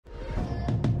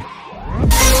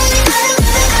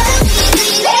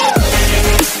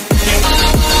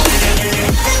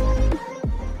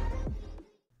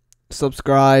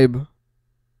subscribe.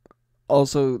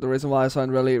 Also, the reason why I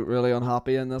sound really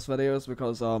unhappy in this video is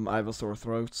because I have a sore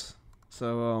throat.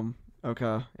 So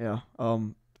okay, yeah,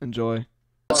 enjoy.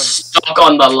 Stuck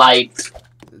on the light.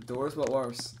 The door's what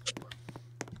worse.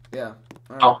 Yeah.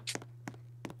 All right. Oh,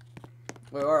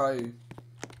 Wait, where are you?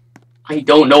 I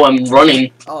don't know. I'm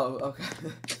running. Oh, okay.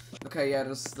 Okay, yeah.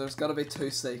 There's gotta be 2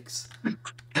 seeks.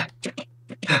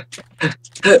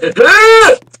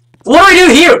 What do I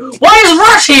do here? Why is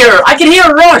Rush here? I can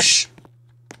hear Rush.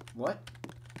 What?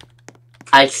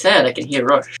 I said I can hear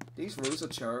Rush. These rows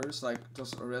of chairs like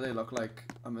doesn't really look like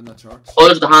I'm in the church. Oh,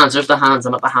 there's the hands. There's the hands.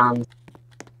 I'm at the hands.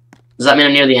 Does that mean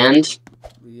I'm near the end?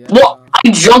 Yeah. What? I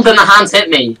jumped and the hands hit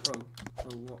me.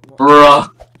 Bro, what? Bruh.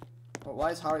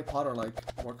 Why is Harry Potter like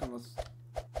working with?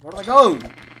 Where do I go? This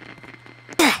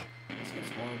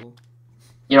game's horrible.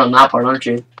 You're on that part, aren't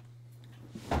you?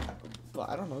 But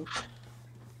I don't know.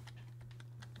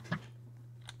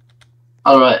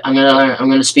 Alright, I'm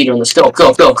gonna speedrun this. Go,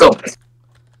 go, go, go.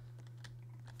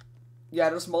 Yeah,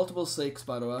 there's multiple seeks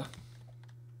by the way.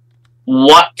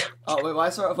 What? Oh wait,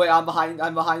 wait, I'm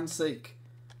behind Seek.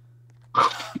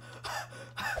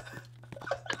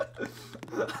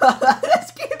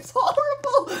 This game's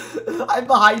horrible! I'm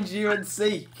behind you and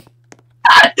Seek.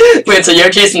 Wait, so you're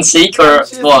chasing Seek or I'm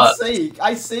chasing what? Seek.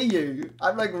 I see you.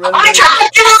 I'm like really. I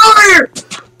can't get over here!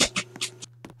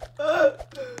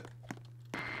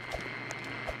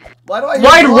 Why do I hear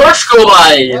Why'd Rush go Why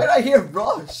by? did I hear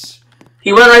Rush?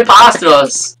 He went right past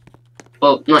us.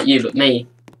 Well, not you, but me.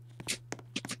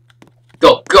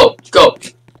 Go, go, go.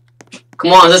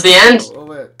 Come on, is this the end? Oh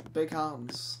wait, big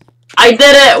hands. I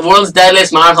did it! World's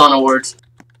Deadliest Marathon Award.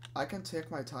 I can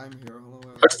take my time here. Hold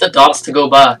on, wait. Press the dots to go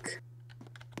back.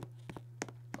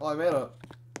 Oh, I made it.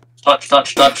 Touch,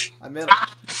 touch, touch. I made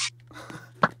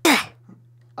it.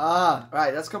 Ah,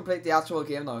 right. Let's complete the actual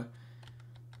game now.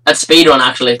 Let's speedrun,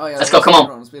 actually. Oh yeah. Let's go, come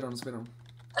on. Speedrun.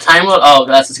 Time will. Oh,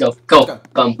 let's go. Go. Okay.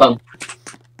 Bum, bum.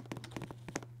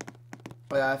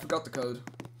 Oh yeah, I forgot the code.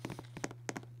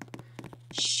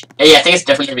 Yeah, I think it's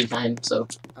different every time, so.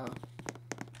 Oh.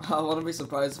 I wouldn't be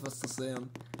surprised if it's the same.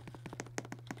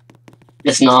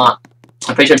 It's not.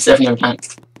 I'm pretty sure it's different every time.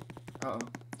 Uh oh.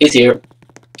 He's here.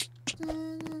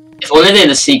 If only they had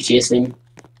a Seek chasing.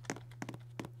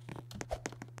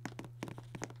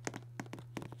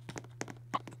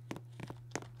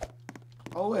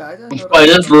 Oh wait, I didn't know I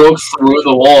just broke through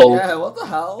the wall. Yeah, what the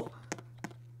hell?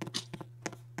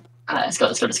 Alright, let's go,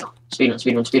 let's go, let's go.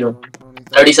 Speedrun.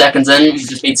 30 seconds in, we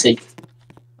just beat Seek.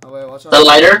 Oh wait, watch out. The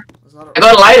lighter? There's not I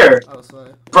got a lighter! Oh,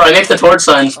 sorry. Bro, I make the torch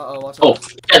sign. Uh oh, watch out. Oh,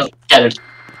 get it, get it.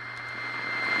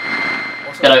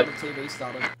 Watch get out. out. The TV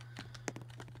started.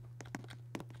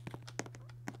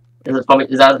 Is it probably,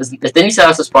 didn't you say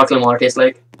that's a sparkling water tastes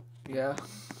like? Yeah.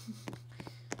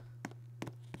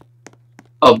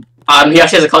 He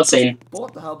actually has a cutscene.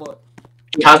 What the hell, but?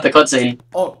 He has the cutscene.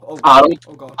 Oh. Adam?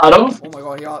 Oh god. Adam? Oh my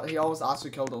god, he always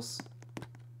actually killed us.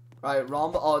 Right,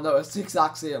 Rom. Oh no, it's the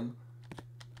exact same.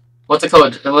 What's the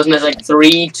code? It wasn't it like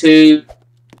 3, 2...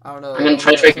 I don't know. I'm gonna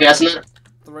try guessing it.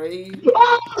 3.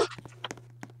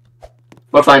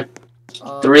 We're fine.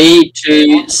 3,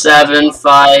 2, 7,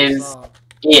 5,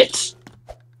 8.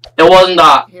 It wasn't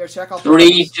that. Here, check up.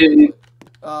 3, 2...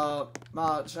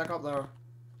 Matt, check up there.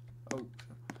 Oh.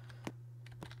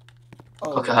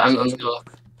 Oh. Okay, I'm gonna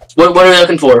look. What are we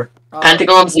looking for?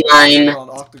 Pentagon's 9.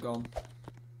 Octagon.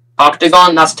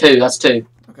 Octagon, that's 2, that's 2.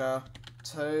 Okay.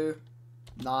 2,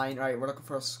 9. Right, we're looking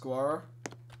for a square.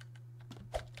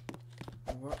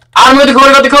 I'm with the code,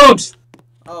 I got the code!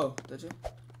 Oh, did you?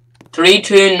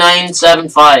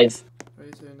 32975.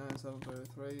 32975.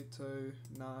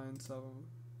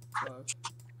 32975.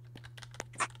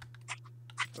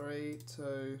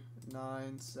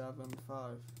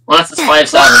 32975. Well, that's just 5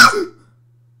 7.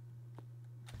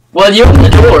 Well, you opened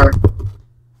the door.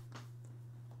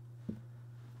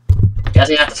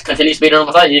 Guessing I have to continue speedrun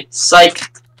without you. Psych.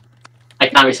 I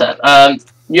can't reset.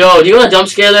 Yo, do you want a jump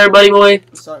scare there, buddy boy?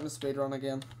 Starting the speedrun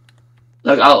again.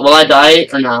 Look, will I die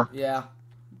or nah? Yeah.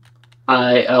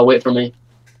 Wait for me.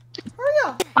 Hurry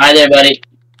up! Hi there, buddy.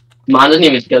 Man doesn't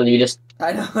even kill you, just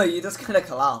I know, you just kind of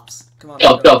collapse. Come on.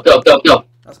 go.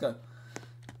 Let's go.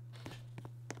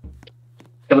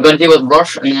 Okay, we're going to deal with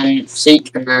Rush and then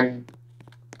Seek and then...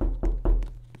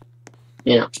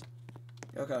 You know.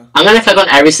 Okay. I'm going to click on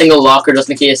every single locker just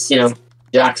in case, you know,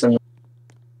 Jackson.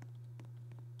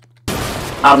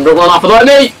 Adam, don't run off without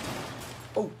me!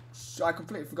 Oh, I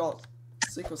completely forgot.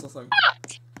 Sequence or something.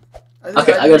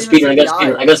 Okay, I got a speedrun,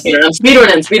 I'm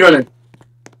speedrunning.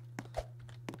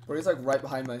 Bro, he's like right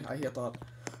behind me. I hate that.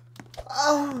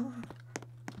 Ah.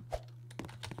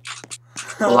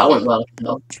 Well, that went well.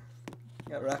 No.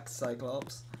 Get wrecked,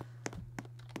 Cyclops.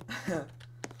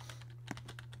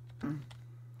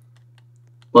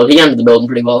 Well, he entered the building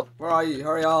pretty well. Where are you?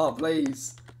 Hurry up,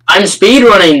 please. I'm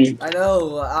speedrunning! I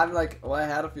know, I'm like way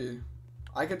ahead of you.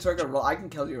 I can I can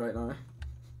kill you right now.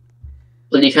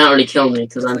 Well, you can't really kill me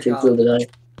because Yes, I'm I too can. cool to die.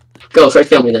 Go, try to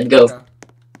kill me then, go. Okay.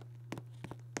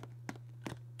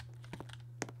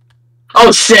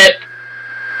 Oh shit!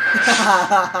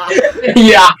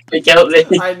 Yeah, they killed me.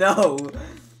 I know.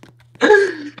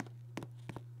 I'm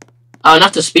gonna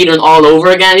have to speedrun all over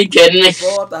again, are you kidding me?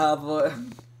 Well, what the hell, boy?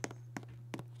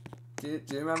 Do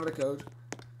you remember the code?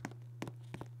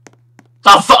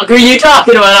 The fuck are you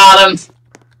talking about, Adam?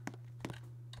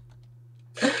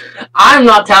 I'm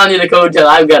not telling you the code till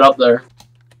I get up there.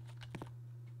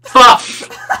 Fuck!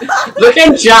 Look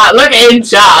in chat,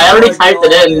 I already Oh my typed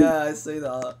God, it in. Yeah, I see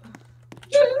that.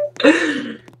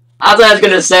 That's what I was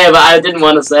gonna say, but I didn't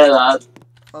want to say that.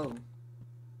 Oh.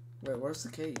 Wait, where's the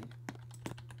key?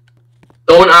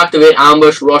 Don't activate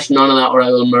ambush, rush, none of that, or I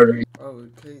will murder you. Oh, the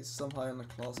key's somehow in the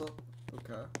closet?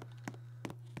 Okay.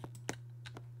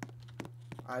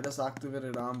 I just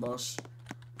activated ambush.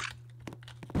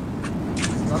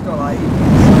 Not gonna lie,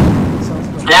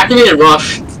 sounds I activated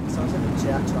rush. sounds like a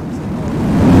jet track.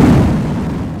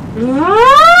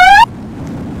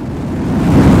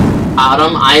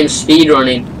 Adam, I am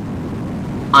speedrunning.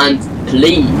 And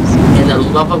please, in the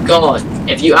love of God,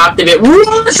 if you activate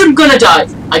rush, I'm gonna die!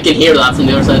 I can hear that from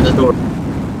the other side of the door.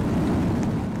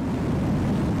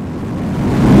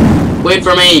 Wait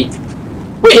for me.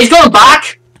 Wait, he's going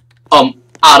back?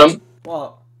 Adam.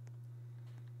 What?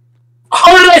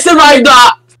 How did I survive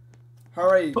that?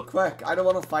 Hurry, quick, I don't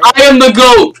wanna fight. I am the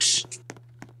goat!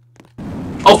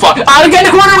 Oh fuck, Adam, get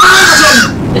in the corner!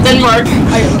 It didn't work.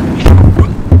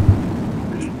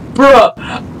 Bruh.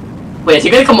 Wait, is he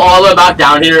gonna come all the way back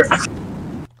down here?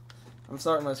 I'm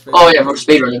starting my speed. Oh yeah, we're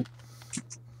speedrunning.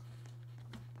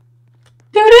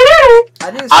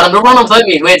 I need to Adam, don't run beside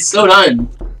me. Wait, slow down.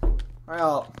 Hurry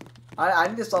up. I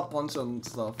need to stop punching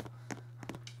stuff.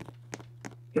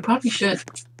 You probably should.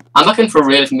 I'm looking for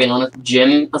real, if I'm being honest.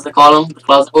 Jim, as they call him, the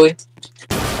closet boy.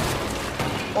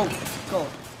 Oh, God.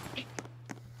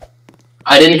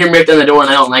 I didn't hear him break down the door, and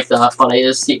I don't like that, but I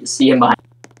just see him behind.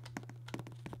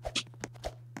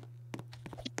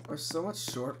 There's so much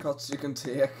shortcuts you can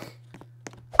take.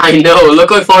 I know, look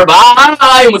how far back.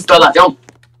 I almost fell that jump.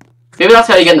 Maybe that's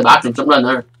how you get in the bathroom, something around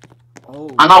there. Oh.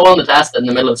 I'm not willing to test it in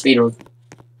the middle of speedrun.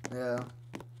 Yeah.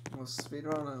 Well,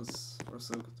 speedrun is... We're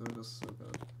so good. This is so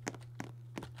good.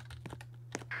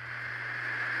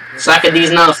 Sack of these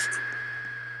enough.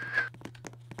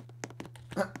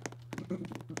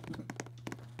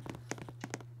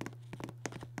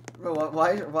 Bro,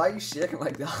 why are you shaking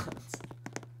like that?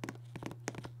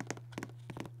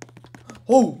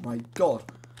 Oh my God.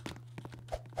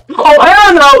 Oh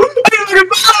hell no! You're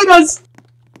following us!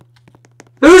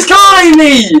 Who's calling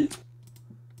me?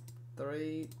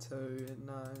 3, 2,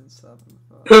 9, 7,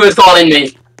 5. Who is calling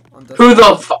me? On Who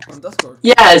the fuck? On Discord.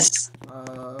 Yes!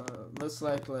 Most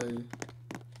likely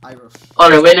Irish.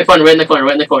 Alright, wait in the corner, wait in the corner,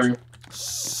 wait in the corner.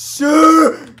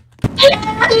 Sure.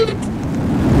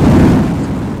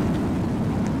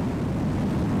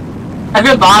 I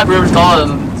feel bad for whoever's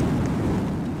calling.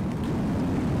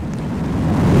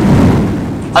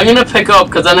 I'm gonna pick up,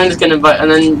 cause then I'm just gonna invite, and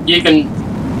then you can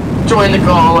join the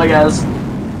call, I guess.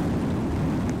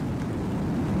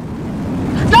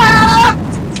 Ah!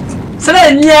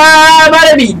 Sarenya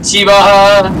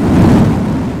Barabichiba!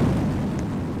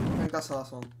 I think that's the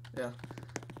last one. Yeah.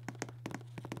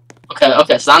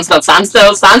 Okay, stand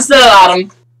still,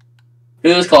 Adam.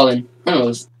 Who's calling? Who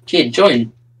knows? Kid,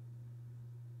 join.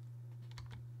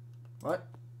 What?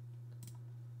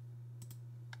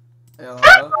 Yeah,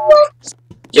 hello?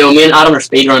 Yo, me and Adam are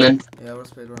speedrunning. Yeah, we're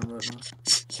speedrunning right now.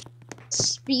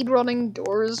 Speedrunning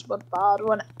doors, but bad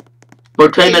one. We're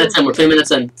 20 minutes in, we're 3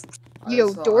 minutes in. Yo,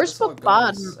 I doors just saw look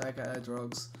bad. guns, aka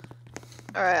drugs.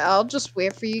 Alright, I'll just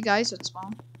wait for you guys at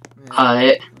spawn. Yeah.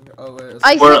 Hi. Oh wait, it's,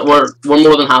 I- We're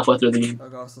more than halfway through the game. oh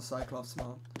god, it's the Cyclops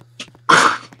man.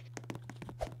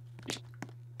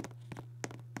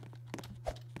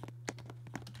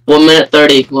 One minute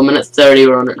 30,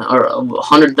 we're on it now, or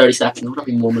 130 seconds. What do I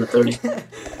mean 1 minute 30?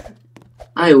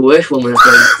 I wish 1 minute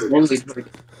 30.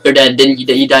 You're dead, didn't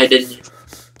you? You died, didn't you?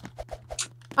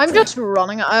 I'm just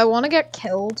running. I want to get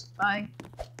killed. Bye.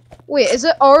 Wait, is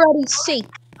it already C?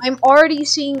 I'm already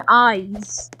seeing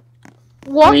eyes.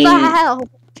 What I mean- the hell?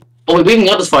 Oh, we haven't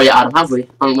got this far yet, Adam, have we?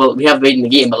 Well, we have made in the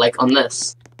game, but like on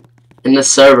this. In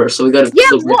this server, so we gotta Yeah,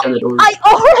 break what? down the doors. I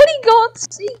already got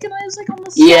C. Can I was like on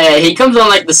the Yeah, he comes on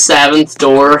like the 7th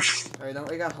door. Alright, don't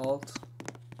we got halt?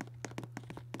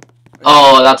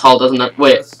 Oh, that's all, doesn't it?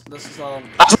 Wait. This is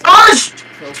That's Rush!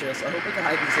 Trophus. I hope we can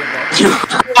hide in the same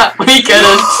box. We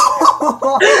couldn't.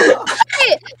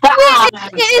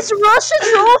 Wait, it's Russia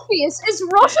Trophies. It's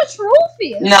Russia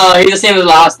Trophies. No, he's the same as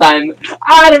last time.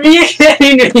 Adam, are you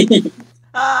kidding me?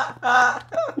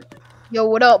 Yo,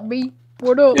 what up, B?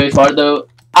 What up? It was hard though.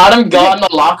 Adam got in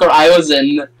the locker I was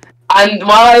in, and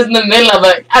while I was in the middle of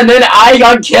it, and then I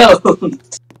got killed.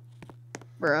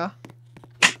 Bruh.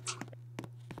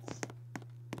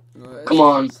 Come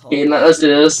on, Aiden, let's do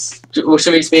this.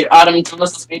 Should we speed? Adam, tell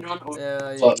us the speed run. Or...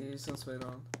 Yeah, Fuck. you can speed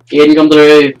on. Aiden, come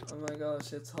through. Oh my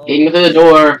gosh, it's hot. Aiden, go through the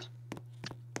door.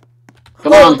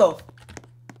 Come on.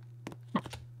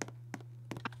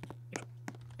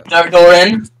 Third door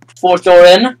in. Fourth door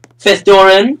in. Fifth door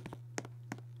in.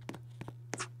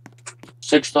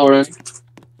 Sixth door in.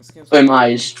 Boom,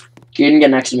 eyes. Aiden, get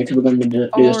next to me because we're going to do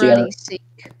this together. Already seek.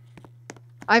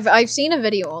 I've seen a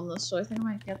video on this, so I think I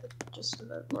might get the gist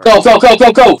of it. Go, go, go,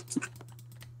 go, go!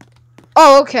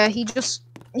 Oh, okay. He just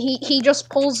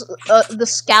pulls the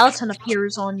skeleton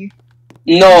appears on you.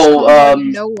 No,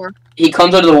 Nowhere. he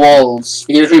comes out of the walls.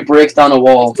 He usually breaks down a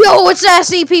wall. Yo, it's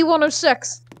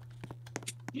SCP-106.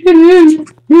 Yeah,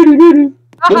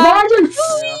 Haha.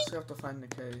 I still have to find the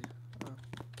key.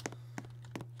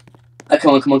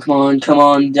 Come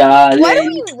on, darling. Why do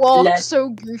we walk Let's- so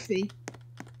goofy?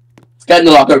 Get in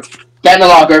the locker. Get in the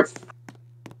locker.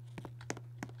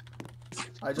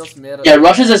 I just made it. Yeah,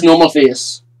 Rush is his normal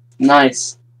face.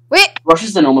 Nice. Wait, Rush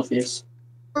is the normal face.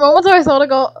 for a moment I thought I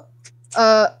got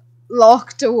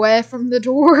locked away from the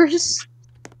doors.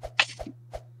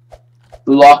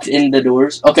 Locked in the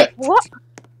doors. Okay, What?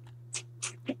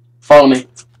 follow me.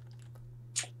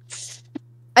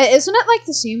 Isn't it like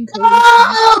the same code?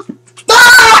 Ah!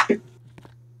 Ah!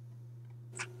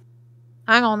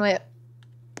 Hang on, wait.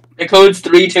 The code's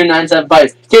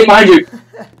 32975. Get behind you.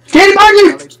 Get behind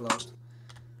you. Alex lost.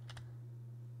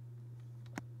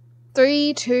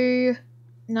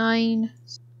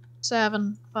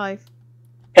 32975.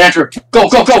 Enter. Go,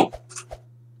 go, go.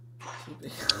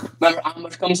 Remember,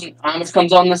 ambush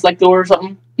comes on this like door or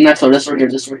something. Next door. This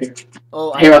door here.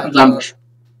 Oh, Here comes ambush.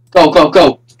 Go, go,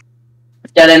 go.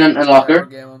 Get in and lock her.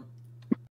 Game